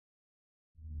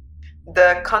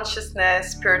The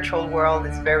consciousness, spiritual world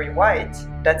is very white.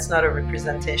 That's not a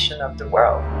representation of the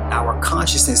world. Our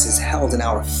consciousness is held in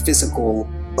our physical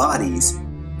bodies.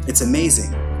 It's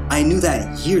amazing. I knew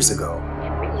that years ago.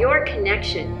 Your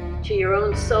connection to your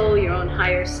own soul, your own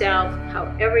higher self,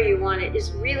 however you want it,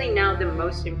 is really now the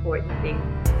most important thing.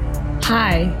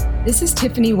 Hi, this is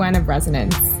Tiffany Wen of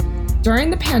Resonance. During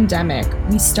the pandemic,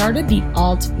 we started The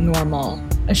Alt Normal,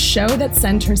 a show that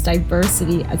centers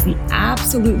diversity as the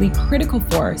absolutely critical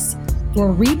force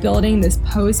for rebuilding this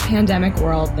post-pandemic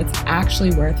world that's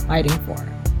actually worth fighting for.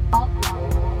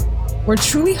 We're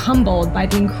truly humbled by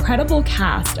the incredible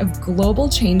cast of global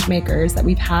changemakers that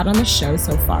we've had on the show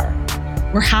so far.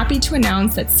 We're happy to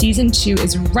announce that Season 2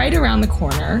 is right around the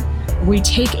corner, where we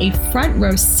take a front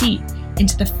row seat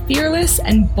into the fearless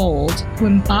and bold who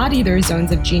embody their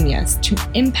zones of genius to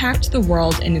impact the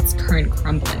world in its current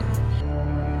crumbling.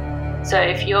 So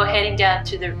if you're heading down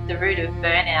to the root of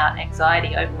burnout,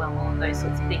 anxiety, overwhelm, all of those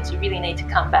sorts of things, you really need to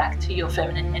come back to your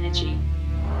feminine energy.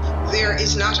 There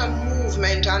is not a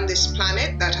movement on this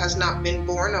planet that has not been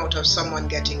born out of someone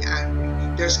getting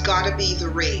angry. There's got to be the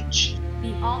rage.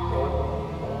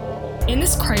 In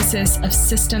this crisis of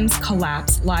systems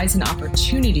collapse lies an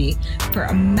opportunity for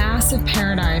a massive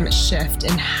paradigm shift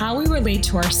in how we relate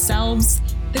to ourselves,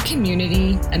 the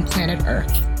community, and planet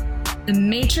Earth. The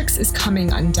Matrix is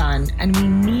coming undone, and we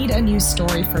need a new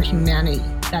story for humanity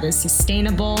that is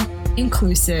sustainable,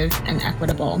 inclusive, and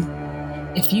equitable.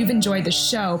 If you've enjoyed the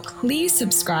show, please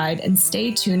subscribe and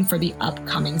stay tuned for the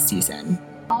upcoming season.